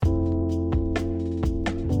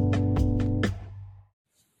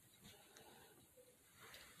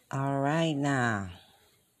right now.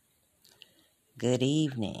 Good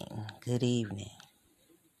evening. Good evening.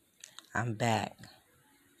 I'm back.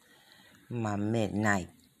 My midnight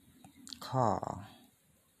call.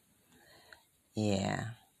 Yeah.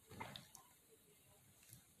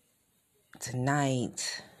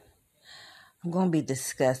 Tonight, I'm going to be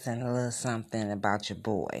discussing a little something about your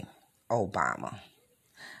boy, Obama.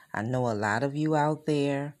 I know a lot of you out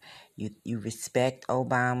there, you respect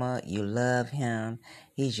Obama, you love him.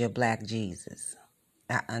 He's your black Jesus.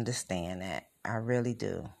 I understand that. I really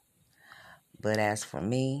do. But as for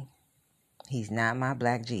me, he's not my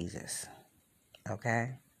black Jesus.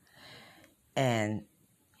 Okay? And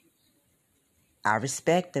I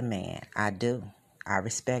respect the man. I do. I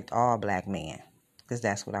respect all black men because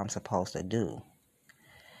that's what I'm supposed to do.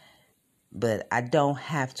 But I don't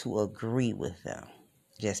have to agree with them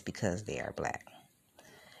just because they are black.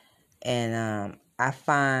 And I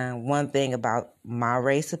find one thing about my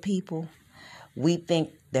race of people, we think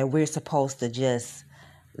that we're supposed to just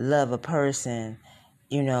love a person,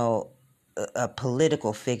 a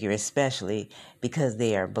political figure especially, because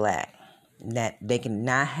they are black. That they can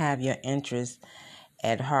not have your interests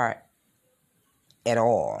at heart at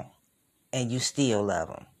all, and you still love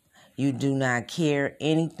him. You do not care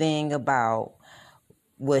anything about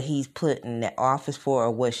what he's put in that office for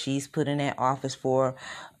or what she's put in that office for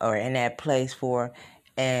or in that place for,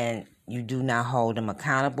 and you do not hold them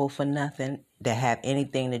accountable for nothing that have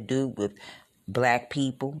anything to do with black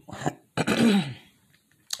people. And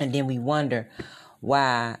then we wonder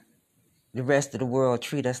why the rest of the world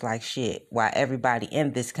treat us like shit, why everybody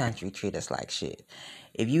in this country treat us like shit.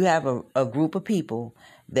 If you have a group of people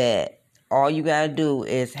that all you got to do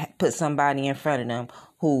is put somebody in front of them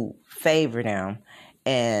who favor them,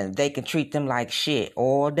 and they can treat them like shit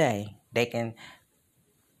all day. They can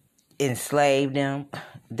enslave them.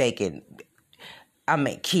 They can,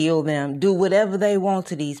 kill them. Do whatever they want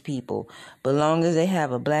to these people. But long as they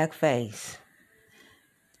have a black face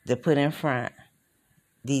to put in front,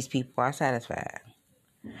 these people are satisfied.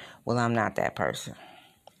 Well, I'm not that person.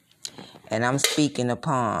 And I'm speaking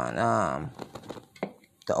upon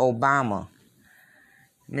the Obama,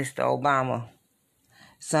 Mr. Obama,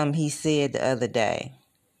 something he said the other day.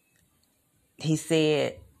 He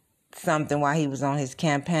said something while he was on his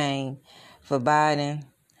campaign for Biden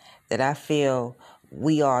that I feel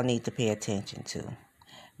we all need to pay attention to.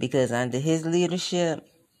 Because under his leadership,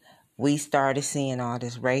 we started seeing all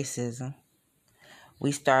this racism.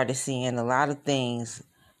 We started seeing a lot of things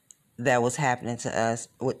that was happening to us,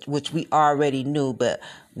 which we already knew. But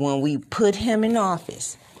when we put him in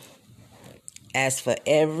office, as for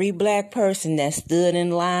every black person that stood in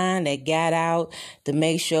line, that got out to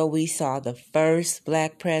make sure we saw the first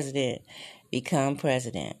black president become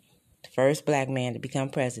president, the first black man to become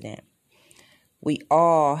president, we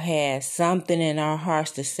all had something in our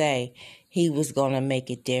hearts to say he was going to make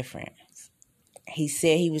it different. He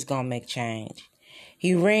said he was going to make change.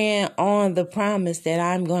 He ran on the promise that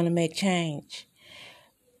I'm going to make change.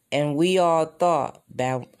 And we all thought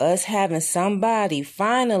that us having somebody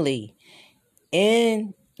finally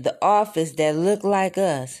in the office that looked like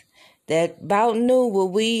us, that about knew what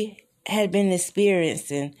we had been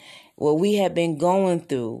experiencing, what we had been going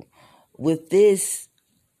through with this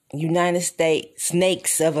United States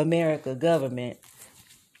Snakes of America government,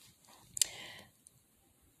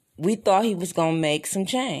 we thought he was going to make some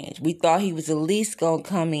change. We thought he was at least going to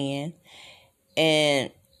come in and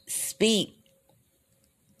speak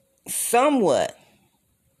somewhat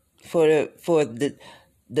for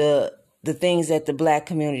the things that the black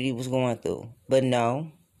community was going through. But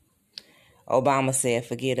no, Obama said,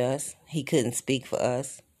 forget us. He couldn't speak for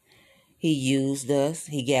us. He used us.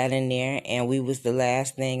 He got in there, and we was the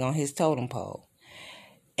last thing on his totem pole.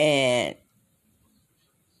 And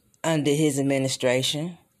under his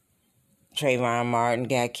administration, Trayvon Martin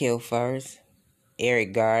got killed first.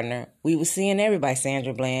 Eric Gardner. We were seeing everybody,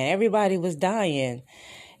 Sandra Bland. Everybody was dying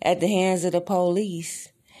at the hands of the police.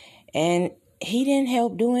 And he didn't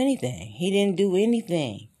help do anything. He didn't do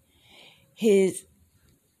anything. His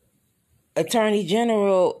Attorney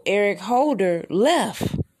General, Eric Holder,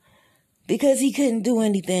 left because he couldn't do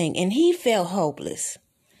anything. And he felt hopeless.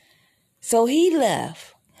 So he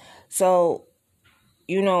left. So,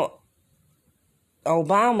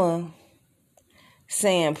 Obama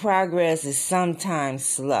saying progress is sometimes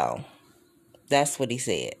slow. That's what he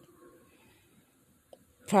said.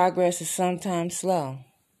 Progress is sometimes slow.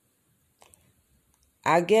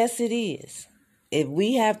 I guess it is. If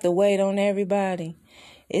we have to wait on everybody,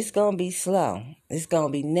 it's going to be slow. It's going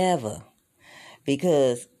to be never.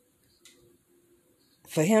 Because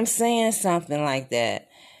for him saying something like that,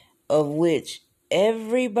 of which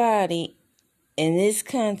everybody in this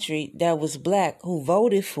country that was black who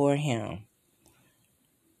voted for him.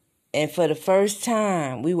 And for the first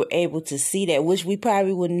time, we were able to see that, which we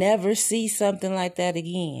probably would never see something like that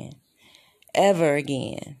again. Ever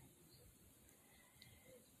again.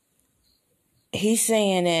 He's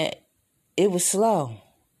saying that it was slow.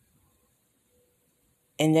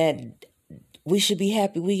 And that we should be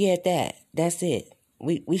happy we had that. That's it.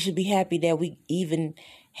 We should be happy that we even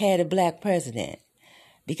had a black president.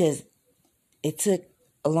 Because it took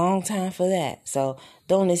a long time for that. So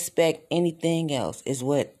don't expect anything else is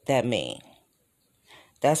what that means.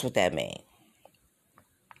 That's what that means.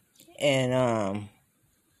 And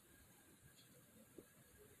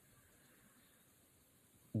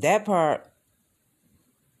that part,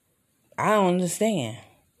 I don't understand.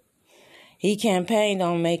 He campaigned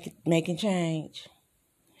on making change.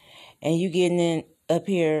 And you getting in up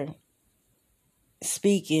here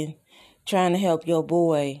speaking, trying to help your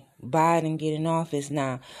boy Biden get in office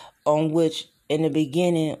now, on which in the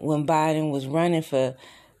beginning when Biden was running for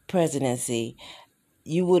presidency,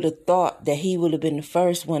 you would have thought that he would have been the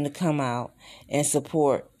first one to come out and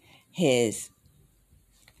support his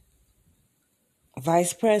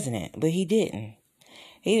vice president, but he didn't.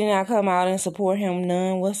 He did not come out and support him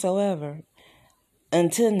none whatsoever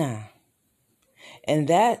until now. And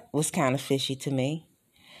that was kind of fishy to me,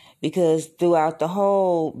 because throughout the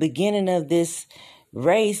whole beginning of this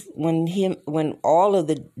race, when all of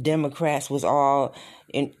the Democrats was all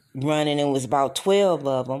running, and it was about 12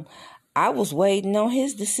 of them, I was waiting on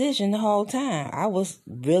his decision the whole time. I was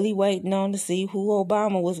really waiting on to see who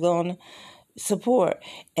Obama was going to support.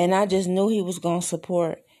 And I just knew he was going to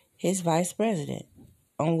support his vice president,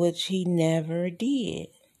 on which he never did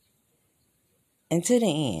until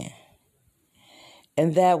the end.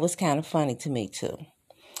 And that was kind of funny to me too.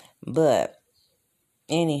 But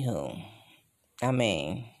anywho, I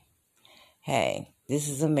mean, hey, this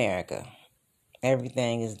is America.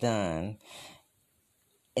 Everything is done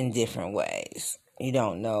in different ways. You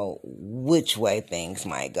don't know which way things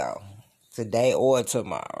might go, today or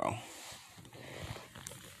tomorrow.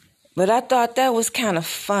 But I thought that was kind of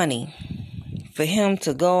funny for him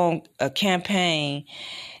to go on a campaign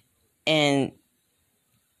and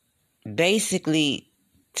basically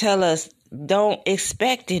tell us don't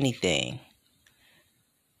expect anything.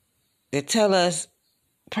 They tell us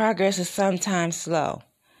progress is sometimes slow.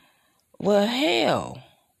 Well, hell.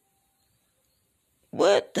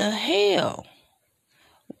 What the hell?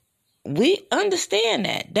 We understand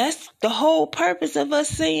that. That's the whole purpose of us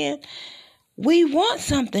saying we want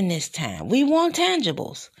something this time. We want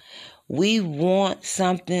tangibles. We want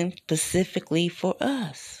something specifically for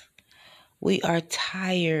us. We are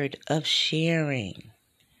tired of sharing.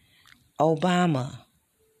 Obama,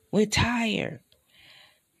 we're tired.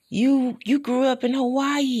 You grew up in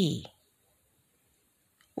Hawaii.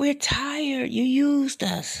 We're tired. You used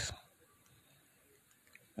us.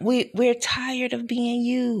 We're tired of being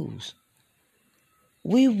used.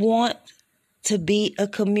 We want to be a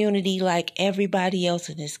community like everybody else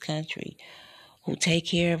in this country, who take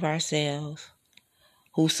care of ourselves,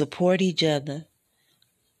 who support each other.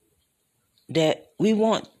 That we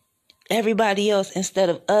want everybody else, instead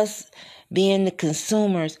of us being the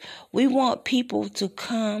consumers, we want people to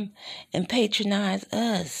come and patronize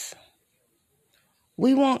us.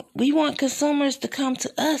 We want consumers to come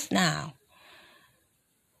to us now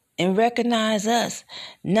and recognize us,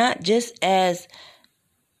 not just as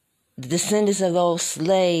the descendants of those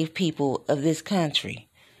slave people of this country.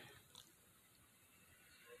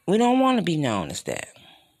 We don't want to be known as that.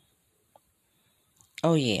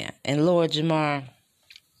 Oh yeah, and Lord Jamar,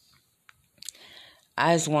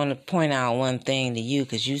 I just want to point out one thing to you,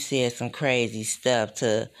 because you said some crazy stuff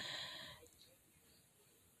to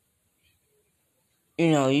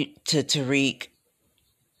Tariq,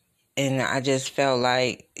 and I just felt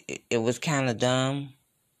like it was kind of dumb.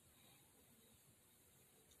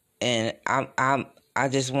 And I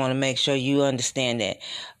just want to make sure you understand that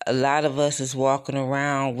a lot of us is walking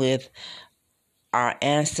around with our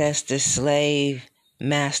ancestors' slave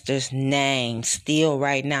masters' names still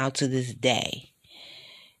right now to this day.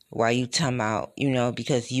 Why you talking about,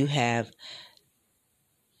 because you have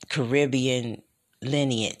Caribbean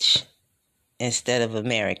lineage instead of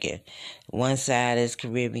American. One side is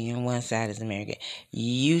Caribbean, one side is American.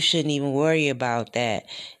 You shouldn't even worry about that.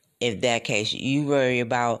 If that case, you worry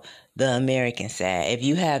about the American side. If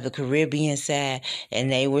you have the Caribbean side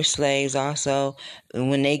and they were slaves also,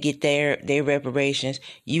 when they get their reparations,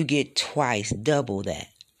 you get twice, double that.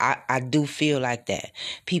 I do feel like that.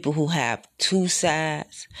 People who have two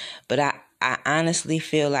sides, but I honestly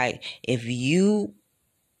feel like if you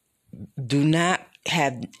do not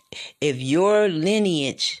if your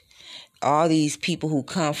lineage, all these people who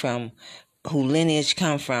lineage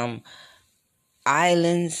come from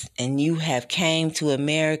islands, and you have came to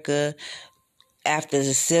America after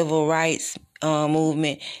the civil rights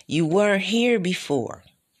movement, you weren't here before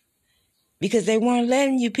because they weren't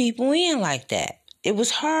letting you people in like that. It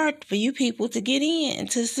was hard for you people to get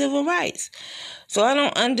into civil rights. So I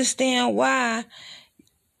don't understand why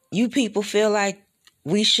you people feel like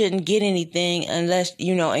we shouldn't get anything unless,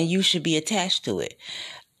 and you should be attached to it.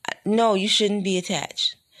 No, you shouldn't be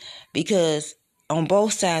attached, because on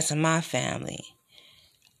both sides of my family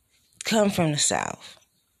come from the South.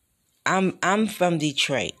 I'm from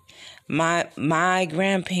Detroit. My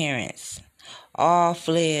grandparents all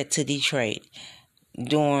fled to Detroit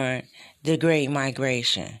during the Great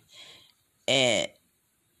Migration, and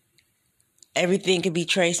everything could be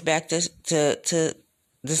traced back to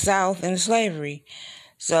the South and slavery.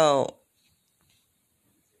 So,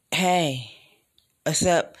 hey,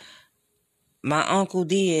 except my uncle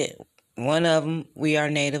did. One of them, we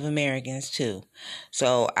are Native Americans too.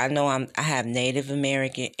 So I know I have Native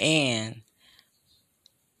American and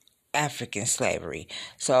African slavery.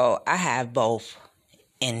 So I have both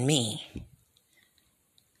in me.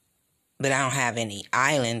 But I don't have any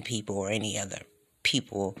island people or any other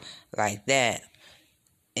people like that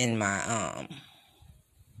in my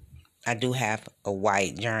I do have a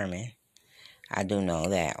white German. I do know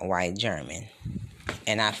that, a white German.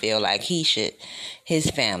 And I feel like his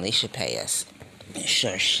family should pay us.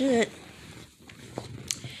 Sure should.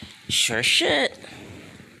 Sure should.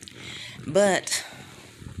 But,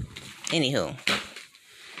 anywho,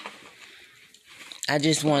 I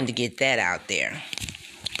just wanted to get that out there.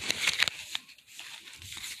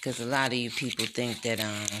 Because a lot of you people think that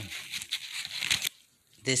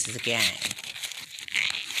this is a game.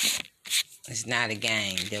 It's not a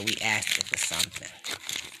game that we asking for something.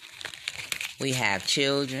 We have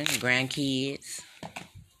children, grandkids,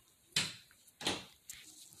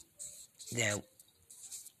 that,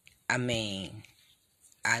 I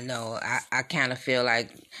know I kind of feel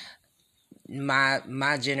like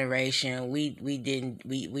my generation, we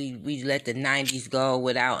let the 90s go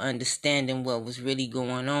without understanding what was really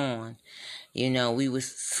going on. We was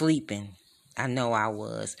sleeping. I know I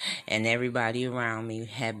was, and everybody around me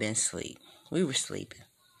had been asleep. We were sleeping.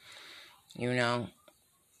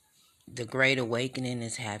 The Great Awakening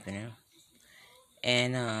is happening,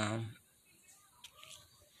 and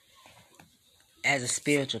as a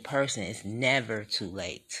spiritual person, it's never too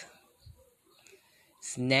late.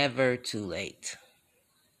 It's never too late,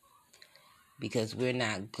 because we're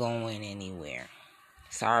not going anywhere.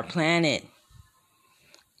 It's our planet.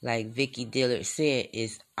 Like Vicky Dillard said,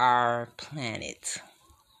 it's our planet.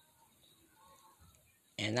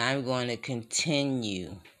 And I'm going to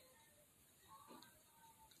continue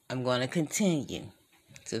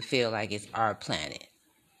to feel like it's our planet.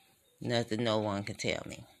 Nothing no one can tell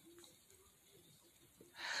me.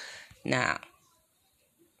 Now,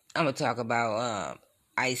 I'm going to talk about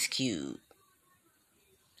Ice Cube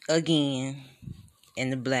again in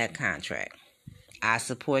the black contract. I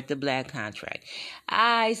support the black contract.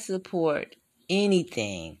 I support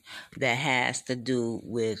anything that has to do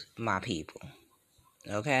with my people.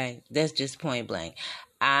 Okay? That's just point blank.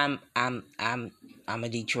 I'm a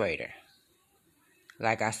Detroiter.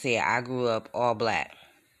 Like I said, I grew up all black.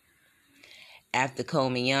 After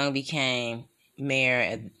Coleman Young became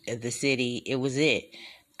mayor of the city, it was it.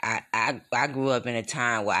 I grew up in a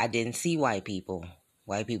time where I didn't see white people.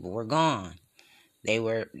 White people were gone. They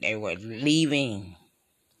were leaving.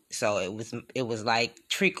 So it was like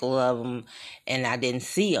trickle of them, and I didn't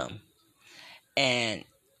see them. And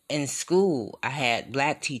in school, I had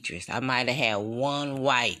black teachers. I might have had one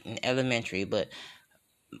white in elementary, but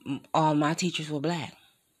all my teachers were black.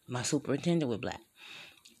 My superintendent was black.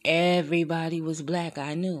 Everybody was black.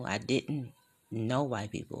 I knew. I didn't know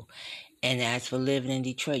white people. And as for living in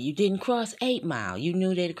Detroit, you didn't cross 8 Mile. You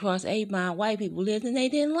knew that across 8 Mile, white people lived, and they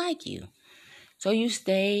didn't like you. So you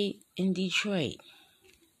stayed in Detroit.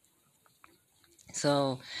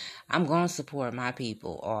 So I'm going to support my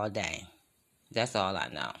people all day. That's all I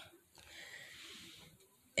know.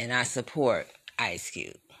 And I support Ice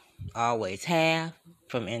Cube. Always have,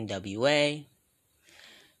 from NWA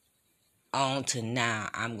on to now.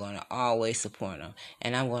 I'm going to always support them.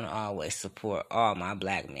 And I'm going to always support all my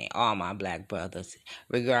black men, all my black brothers,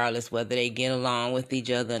 regardless whether they get along with each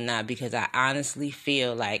other or not, because I honestly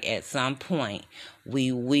feel like at some point we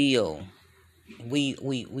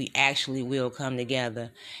actually will come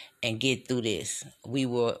together and get through this. We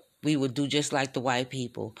will do just like the white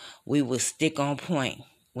people. We will stick on point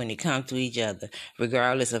when it comes to each other,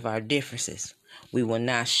 regardless of our differences. We will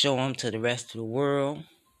not show them to the rest of the world.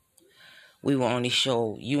 We will only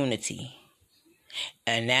show unity.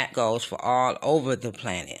 And that goes for all over the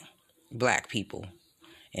planet. Black people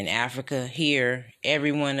in Africa, here,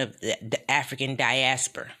 everyone of the African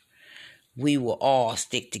diaspora. We will all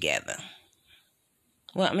stick together.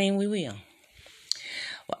 Well, I mean, we will.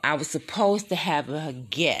 Well, I was supposed to have a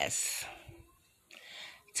guest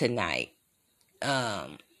tonight.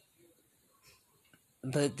 But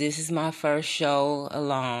this is my first show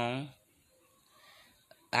alone.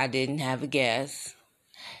 I didn't have a guest.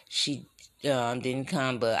 She didn't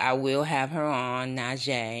come, but I will have her on,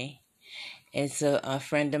 Najee. It's a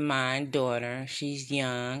friend of mine, daughter. She's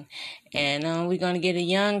young. And we're going to get a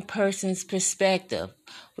young person's perspective.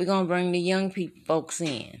 We're going to bring the young folks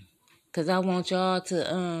in. Because I want y'all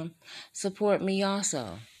to support me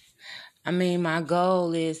also. I mean, my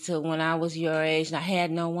goal is to, when I was your age, and I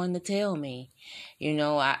had no one to tell me. You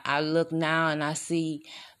know, I look now and I see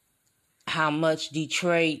how much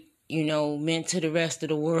Detroit, you know, meant to the rest of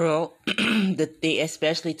the world,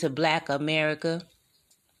 especially to Black America.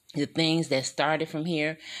 The things that started from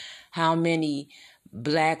here, how many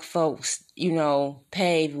Black folks, you know,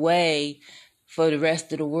 paved way for the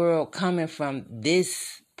rest of the world coming from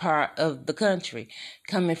this part of the country,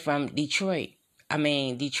 coming from Detroit. I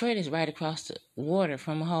mean, Detroit is right across the water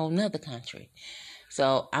from a whole nother country.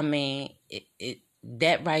 So, I mean,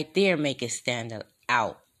 that right there make it stand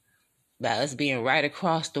out. By us being right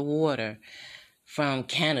across the water from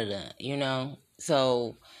Canada, you know.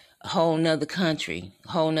 So, a whole nother country,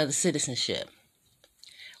 whole nother citizenship.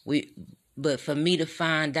 But for me to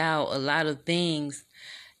find out a lot of things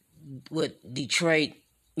with Detroit,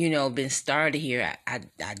 you know, been started here, I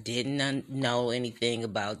didn't know anything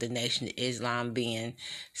about the Nation of Islam being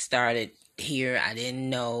started here. I didn't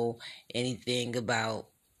know anything about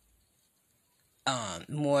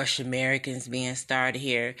Moorish Americans being started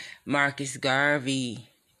here. Marcus Garvey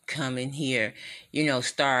coming here, you know,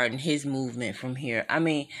 starting his movement from here. I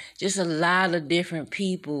mean, just a lot of different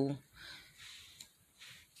people.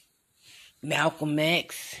 Malcolm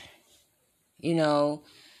X, you know,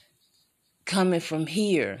 coming from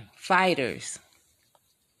here, fighters.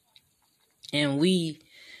 And we,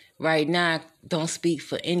 right now, don't speak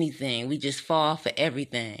for anything. We just fall for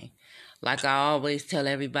everything. Like I always tell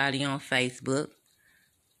everybody on Facebook,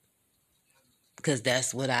 because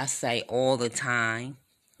that's what I say all the time,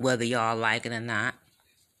 whether y'all like it or not.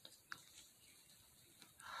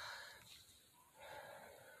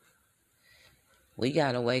 We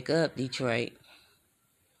got to wake up, Detroit.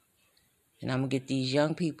 And I'm going to get these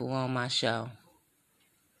young people on my show.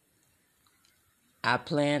 I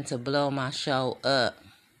plan to blow my show up.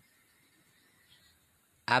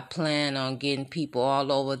 I plan on getting people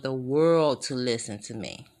all over the world to listen to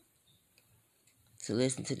me. To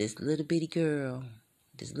listen to this little bitty girl,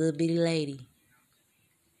 this little bitty lady.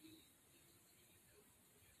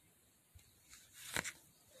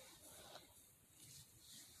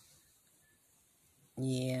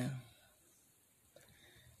 Yeah.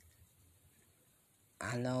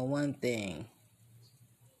 I know one thing.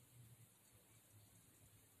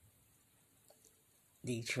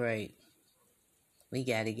 Detroit, we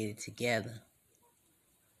got to get it together.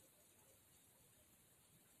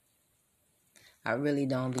 I really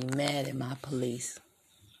don't be mad at my police.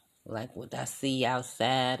 Like what I see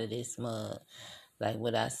outside of this mud. Like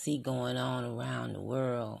what I see going on around the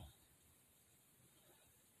world.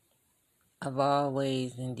 I've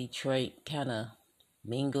always in Detroit kind of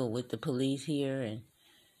mingled with the police here and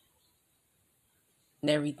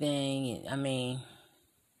everything. And I mean,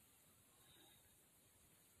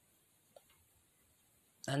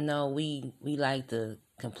 I know we like to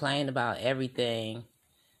complain about everything,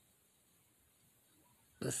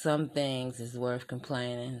 but some things is worth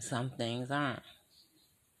complaining, some things aren't.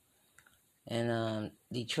 And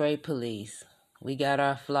Detroit police, we got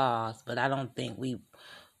our flaws, but I don't think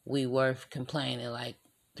we worth complaining like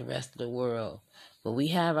the rest of the world. But we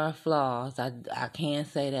have our flaws. I can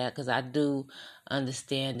say that because I do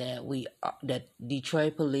understand that that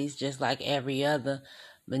Detroit police, just like every other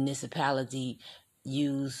municipality,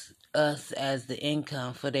 use us as the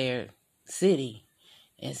income for their city.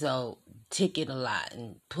 And so ticket a lot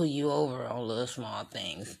and pull you over on little small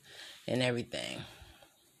things and everything.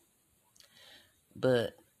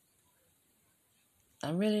 But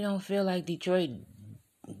I really don't feel like Detroit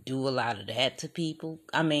do a lot of that to people.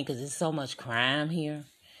 I mean, because there's so much crime here.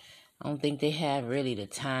 I don't think they have really the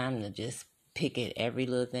time to just pick at every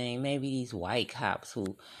little thing. Maybe these white cops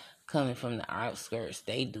who coming from the outskirts,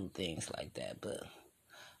 they do things like that. But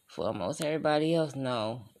for almost everybody else,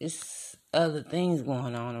 no. It's other things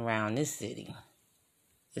going on around this city.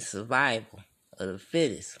 It's survival of the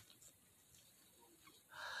fittest.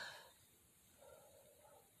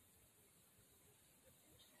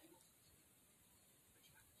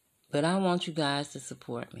 But I want you guys to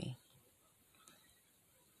support me.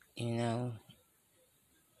 You know,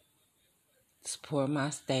 support my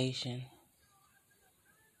station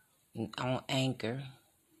on Anchor.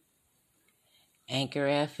 Anchor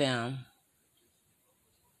FM.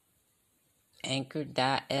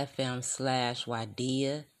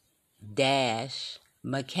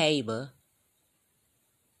 Anchor.fm/Wadia-Makeba.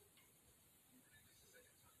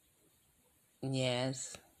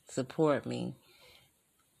 Yes, support me.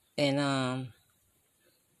 And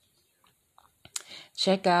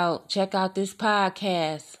check out this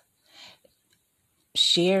podcast.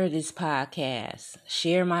 Share this podcast.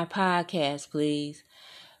 Share my podcast, please.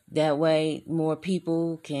 That way more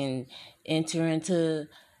people can enter into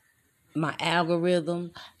my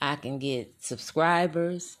algorithm. I can get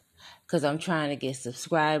subscribers because I'm trying to get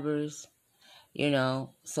subscribers,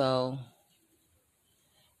 so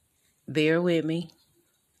bear with me.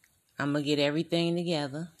 I'm going to get everything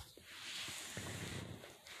together.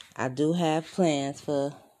 I do have plans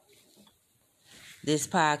for this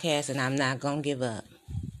podcast, and I'm not going to give up.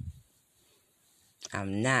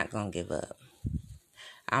 I'm not going to give up.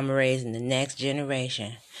 I'm raising the next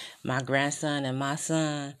generation. My grandson and my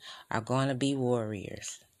son are going to be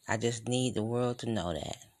warriors. I just need the world to know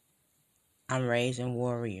that. I'm raising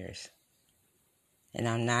warriors. And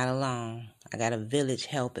I'm not alone. I got a village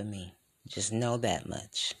helping me. Just know that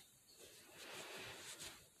much.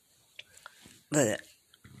 But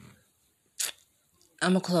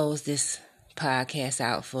I'm going to close this podcast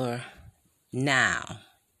out for now.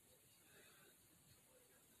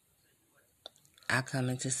 I'll come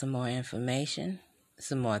into some more information,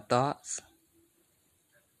 some more thoughts.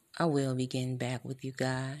 I will be getting back with you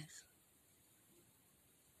guys.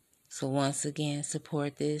 So once again,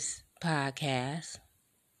 support this podcast.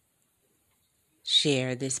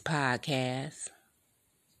 Share this podcast.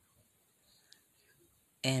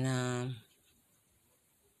 And I'm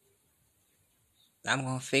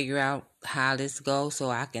going to figure out how this goes so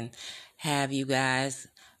I can have you guys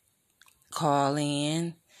call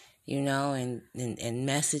in, and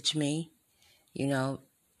message me,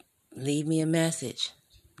 leave me a message.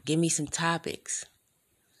 Give me some topics.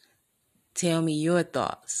 Tell me your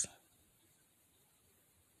thoughts.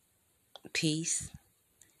 Peace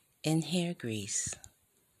and hair grease.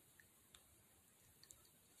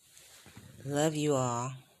 Love you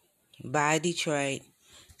all. Bye, Detroit.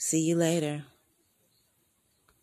 See you later.